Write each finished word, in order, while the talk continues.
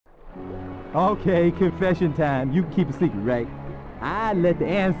Okay, confession time. You keep a secret, right? I let the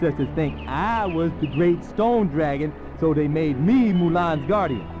ancestors think I was the great stone dragon, so they made me Mulan's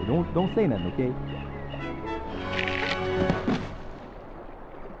guardian. So don't say nothing, okay?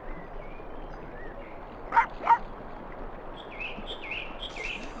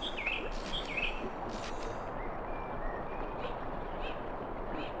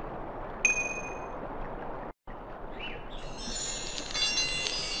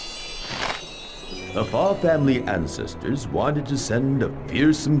 The Fa family ancestors wanted to send a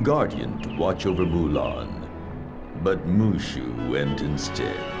fearsome guardian to watch over Mulan, but Mushu went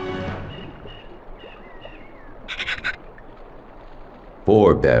instead.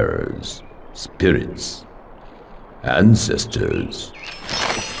 Forebearers, spirits, ancestors.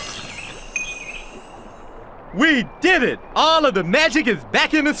 We did it! All of the magic is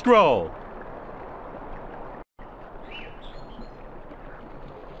back in the scroll!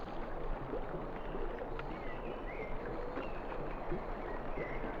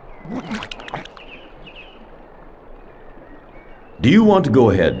 Do you want to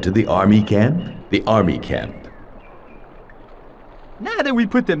go ahead to the army camp? The army camp. Now that we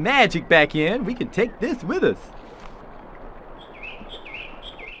put the magic back in, we can take this with us.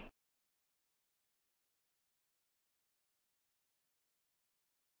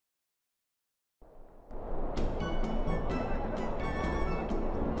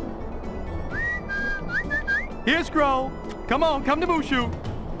 Here's Scroll. Come on, come to Mushu.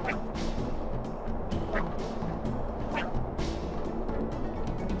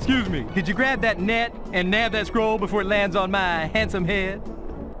 Excuse me, could you grab that net and nab that scroll before it lands on my handsome head?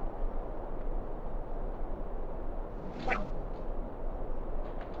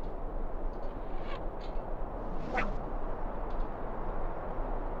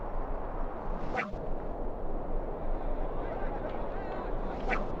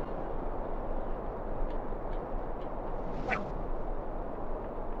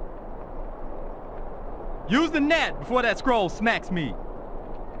 Use the net before that scroll smacks me.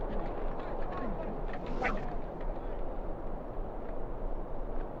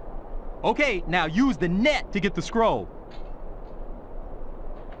 Okay, now use the net to get the scroll.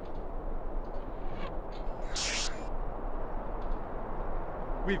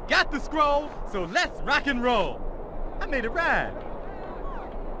 We've got the scroll, so let's rock and roll. I made it rhyme.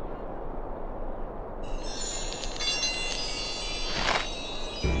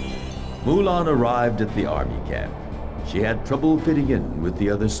 Mulan arrived at the army camp. She had trouble fitting in with the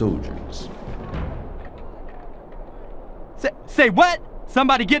other soldiers. Say what?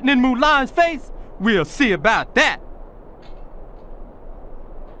 Somebody getting in Mulan's face? We'll see about that.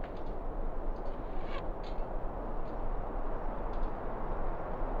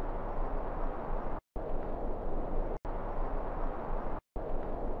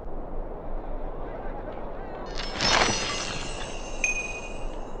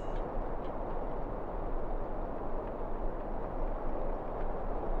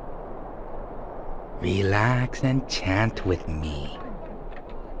 Relax and chant with me.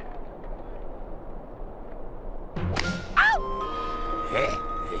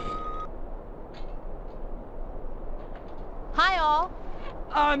 Hi all.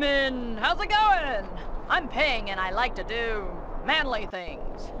 How's it going? I'm Ping and I like to do manly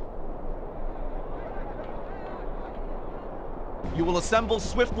things. You will assemble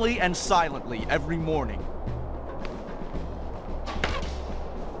swiftly and silently every morning.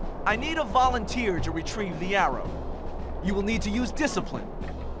 I need a volunteer to retrieve the arrow. You will need to use discipline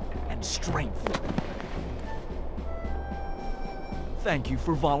and strength. Thank you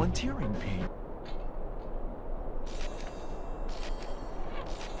for volunteering, Ping.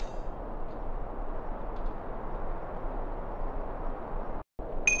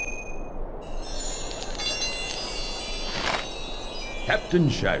 Captain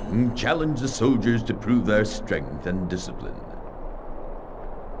Shang challenged the soldiers to prove their strength and discipline.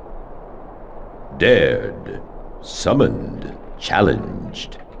 Dared, summoned,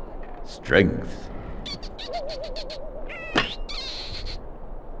 challenged, strength.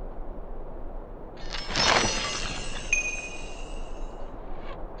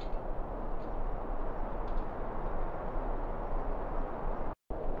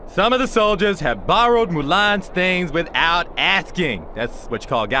 Some of the soldiers have borrowed Mulan's things without asking. That's what you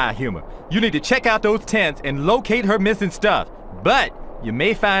call guy humor. You need to check out those tents and locate her missing stuff. But you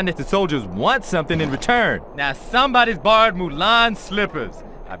may find that the soldiers want something in return. Now somebody's borrowed Mulan's slippers.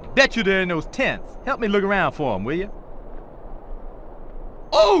 I bet you they're in those tents. Help me look around for them, will you?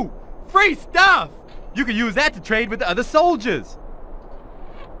 Oh! Free stuff! You can use that to trade with the other soldiers.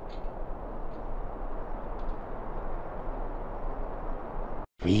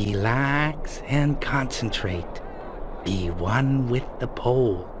 Relax and concentrate. Be one with the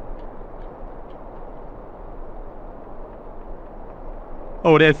pole.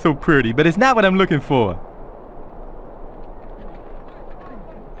 Oh, that's so pretty, but it's not what I'm looking for.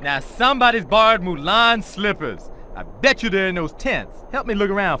 Now somebody's borrowed Mulan's slippers. I bet you they're in those tents. Help me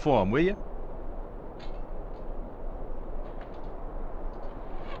look around for them, will you?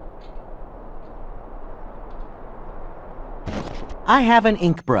 I have an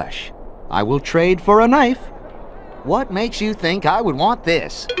ink brush. I will trade for a knife. What makes you think I would want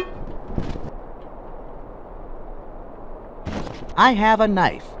this? I have a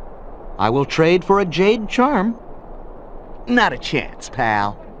knife. I will trade for a jade charm. Not a chance,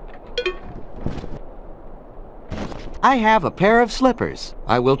 pal. I have a pair of slippers.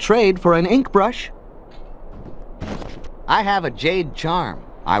 I will trade for an ink brush. I have a jade charm.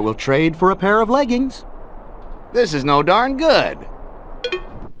 I will trade for a pair of leggings. This is no darn good.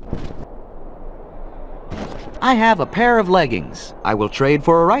 I have a pair of leggings. I will trade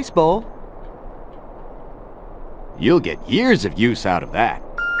for a rice bowl. You'll get years of use out of that.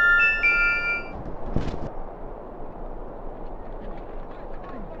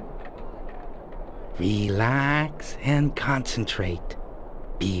 Relax and concentrate.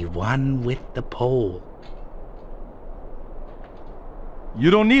 Be one with the pole.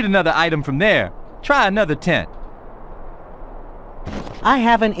 You don't need another item from there. Try another tent. I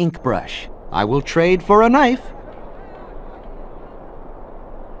have an ink brush. I will trade for a knife.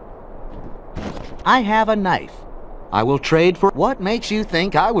 I have a knife. I will trade for... What makes you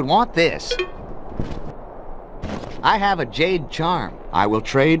think I would want this? I have a jade charm. I will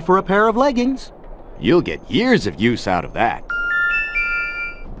trade for a pair of leggings. You'll get years of use out of that.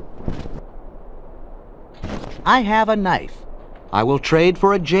 I have a knife. I will trade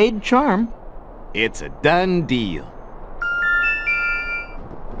for a jade charm. It's a done deal.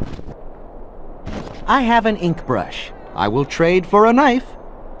 I have an ink brush. I will trade for a knife.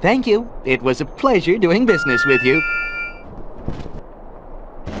 Thank you. It was a pleasure doing business with you.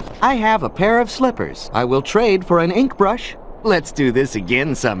 I have a pair of slippers. I will trade for an ink brush. Let's do this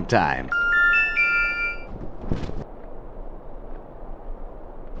again sometime.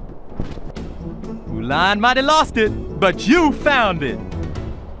 Mulan might have lost it, but you found it.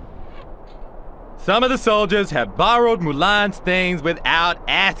 Some of the soldiers have borrowed Mulan's things without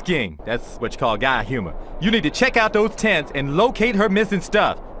asking. That's what you call guy humor. You need to check out those tents and locate her missing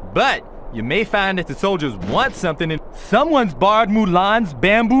stuff. But you may find that the soldiers want something and someone's borrowed Mulan's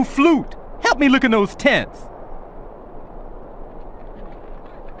bamboo flute. Help me look in those tents.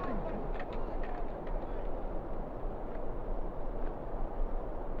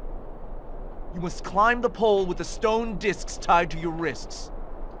 You must climb the pole with the stone discs tied to your wrists.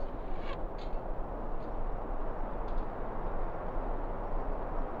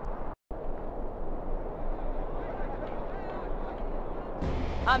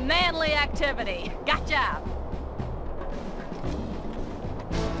 A manly activity. Gotcha!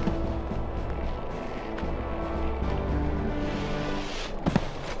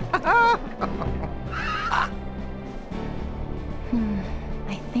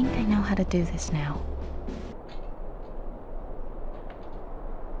 I think I know how to do this now.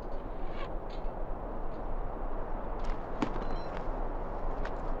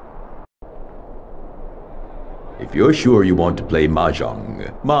 If you're sure you want to play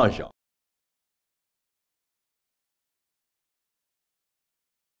Mahjong, Mahjong.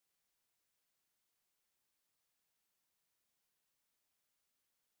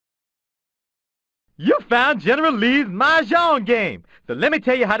 You found General Lee's Mahjong game. So let me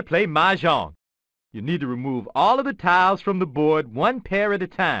tell you how to play Mahjong. You need to remove all of the tiles from the board one pair at a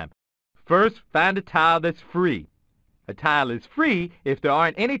time. First, find a tile that's free. A tile is free if there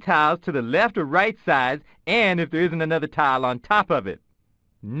aren't any tiles to the left or right sides and if there isn't another tile on top of it.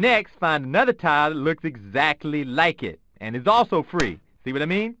 Next, find another tile that looks exactly like it and is also free. See what I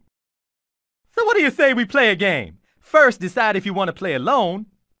mean? So what do you say we play a game? First, decide if you want to play alone,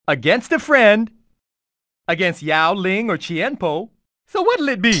 against a friend, against Yao Ling or Qianpo. So what'll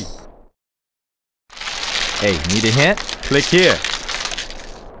it be? Hey, need a hint? Click here.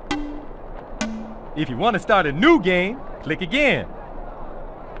 If you want to start a new game, click again.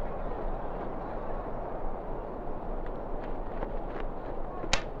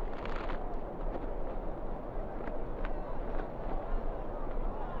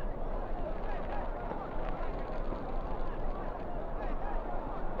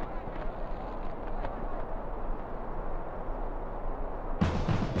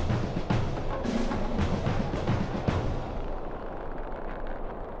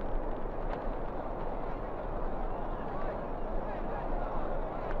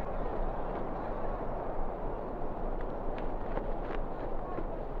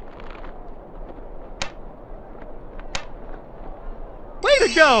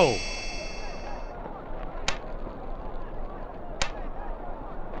 to go!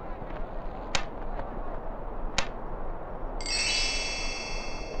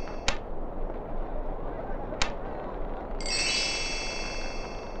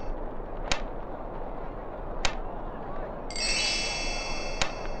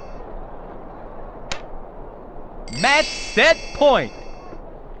 Match, set, point.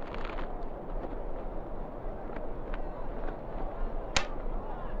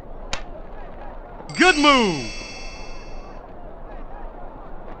 Good move.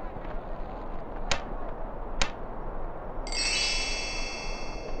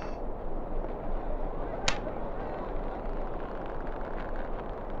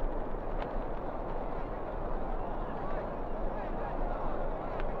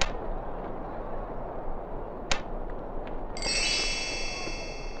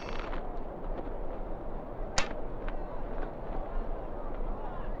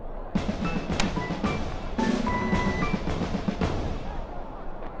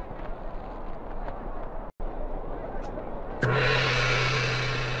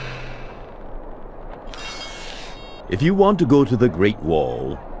 If you want to go to the Great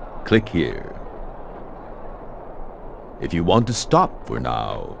Wall, click here. If you want to stop for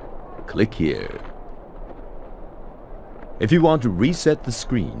now, click here. If you want to reset the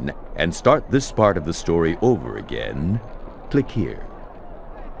screen and start this part of the story over again, click here.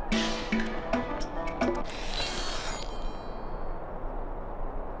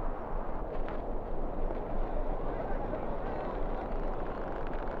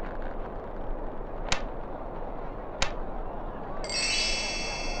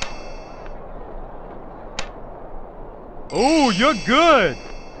 Oh, you're good.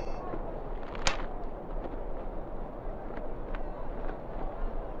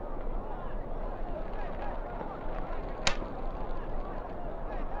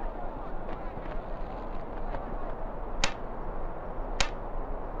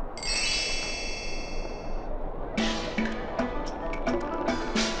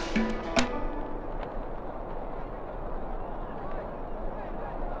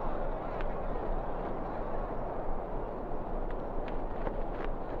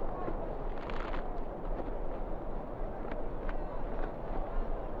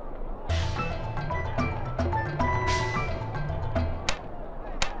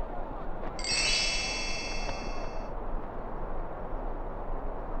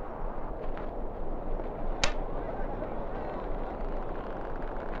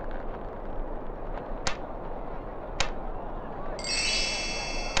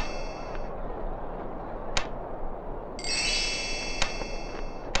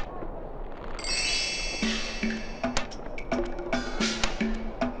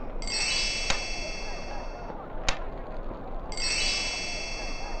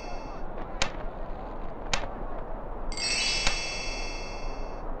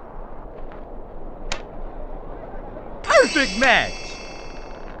 Perfect match!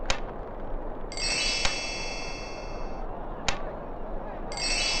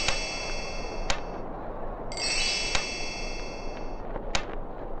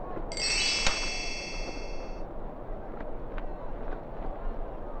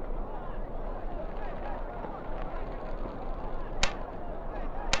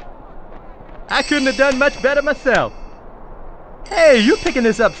 I couldn't have done much better myself. Hey, you're picking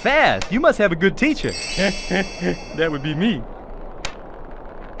this up fast. You must have a good teacher. That would be me.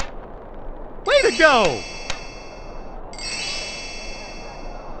 Way to go!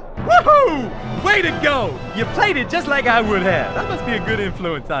 Woohoo! Way to go! You played it just like I would have. That must be a good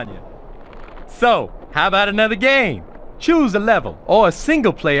influence on you. So, how about another game? Choose a level or a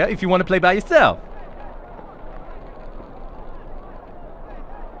single player if you want to play by yourself.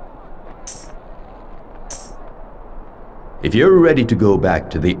 If you're ready to go back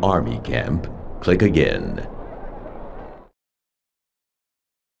to the army camp, click again.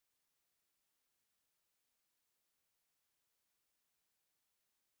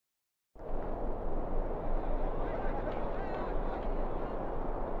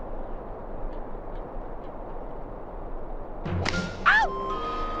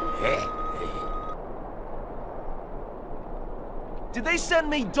 Did they send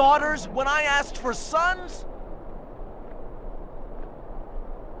me daughters when I asked for sons?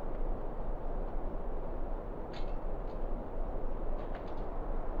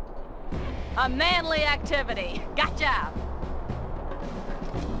 A manly activity. Gotcha!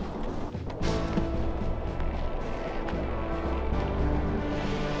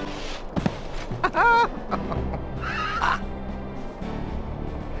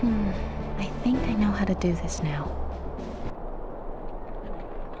 I think I know how to do this now.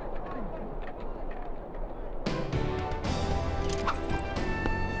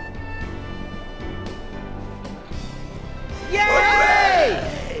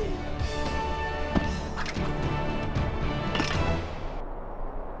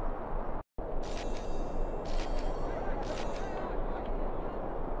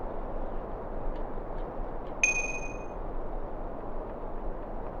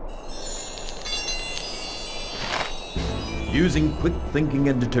 Using quick thinking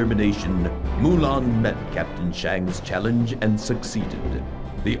and determination, Mulan met Captain Shang's challenge and succeeded.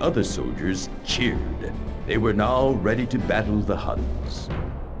 The other soldiers cheered. They were now ready to battle the Huns.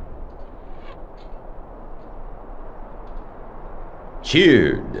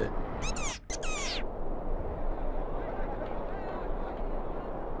 Cheered.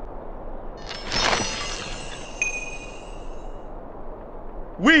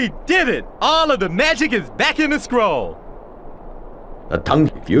 We did it! All of the magic is back in the scroll!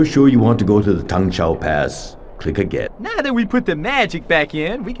 If you're sure you want to go to the Tangshao Pass, click again. Now that we put the magic back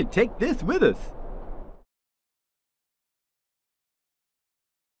in, we can take this with us.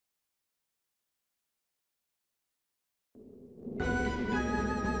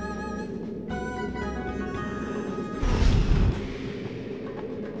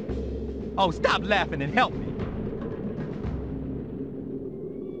 Oh, stop laughing and help me.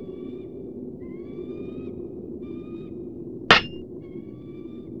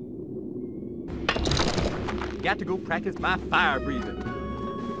 Got to go practice my fire breathing.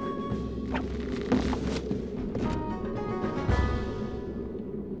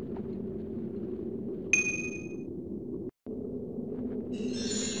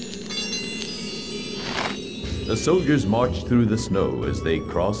 The soldiers marched through the snow as they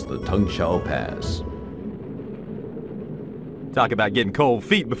crossed the Tangshao Pass. Talk about getting cold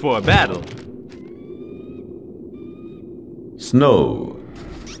feet before a battle. Snow.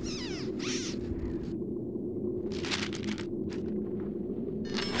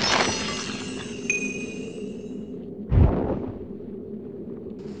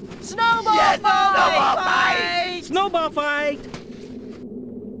 Snowball fight! Snowball fight!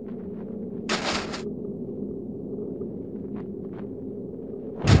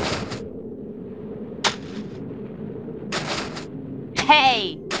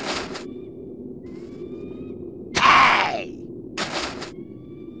 Hey! Hey!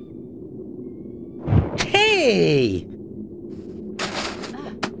 Hey!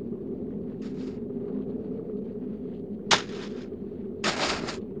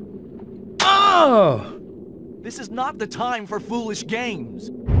 Oh! This is not the time for foolish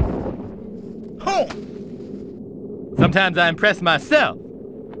games. Sometimes I impress myself.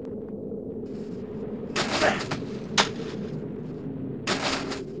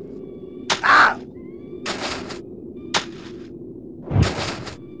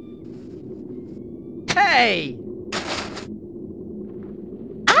 Hey!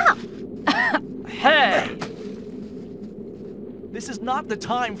 Hey! This is not the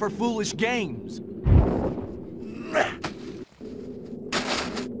time for foolish games.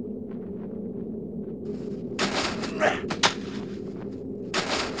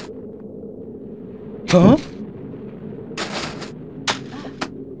 Huh?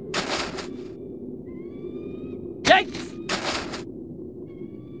 Yikes!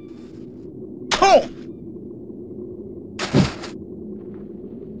 Oh!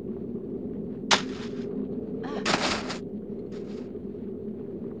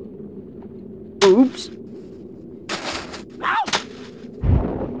 Oops.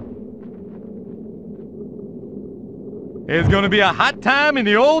 It's gonna be a hot time in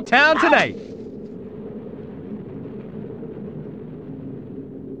the old town tonight.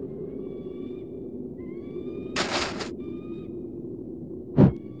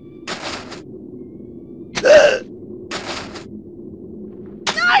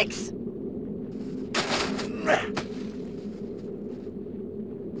 Yikes!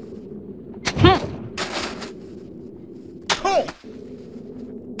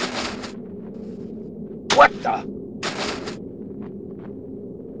 What the?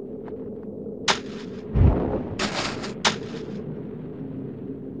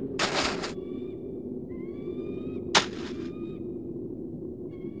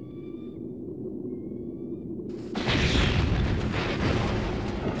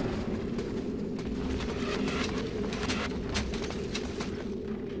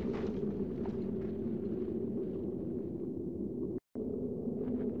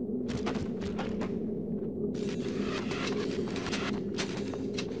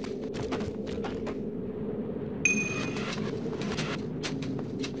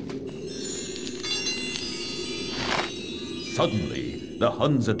 Suddenly, the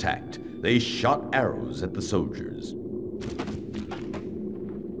Huns attacked. They shot arrows at the soldiers.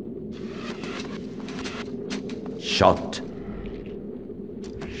 Shot.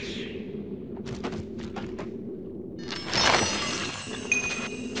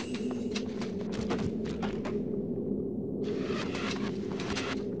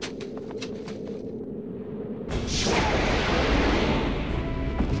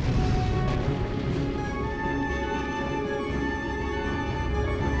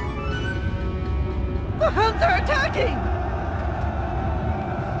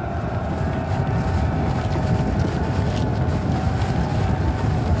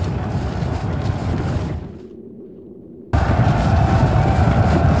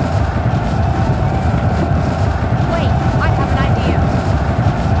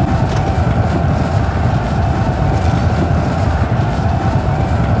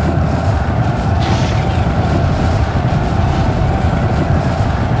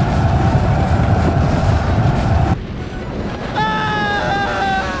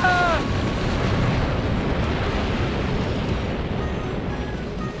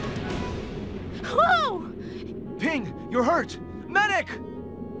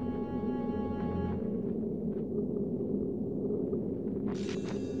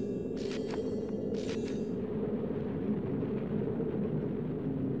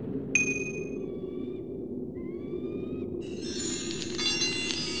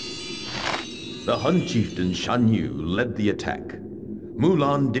 The Hun chieftain Shan Yu led the attack.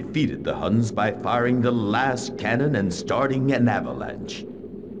 Mulan defeated the Huns by firing the last cannon and starting an avalanche.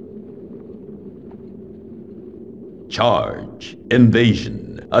 Charge,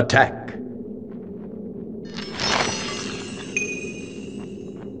 invasion, attack.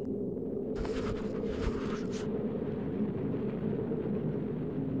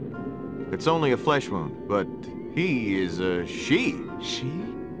 It's only a flesh wound, but he is a she. She?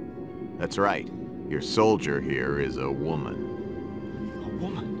 That's right. Your soldier here is a woman. A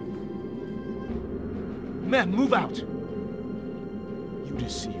woman? Men, move out! You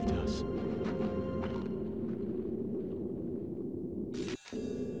deceived us.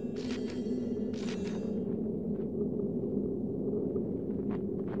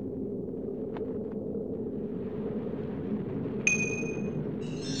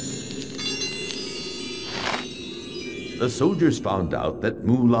 The soldiers found out that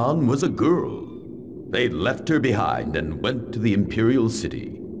Mulan was a girl. They left her behind and went to the Imperial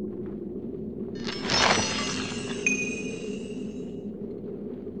City.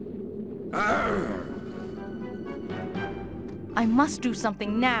 I must do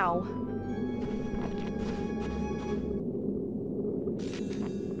something now.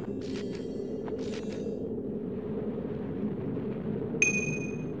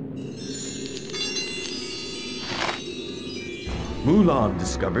 Mulan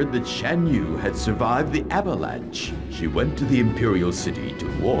discovered that Shan Yu had survived the avalanche. She went to the Imperial City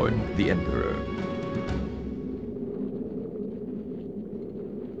to warn the Emperor.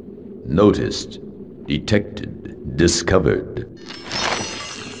 Noticed, detected, discovered.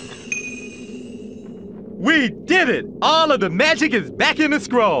 We did it! All of the magic is back in the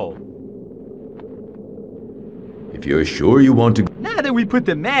scroll! If you're sure you want to... Now that we put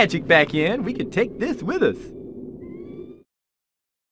the magic back in, we can take this with us.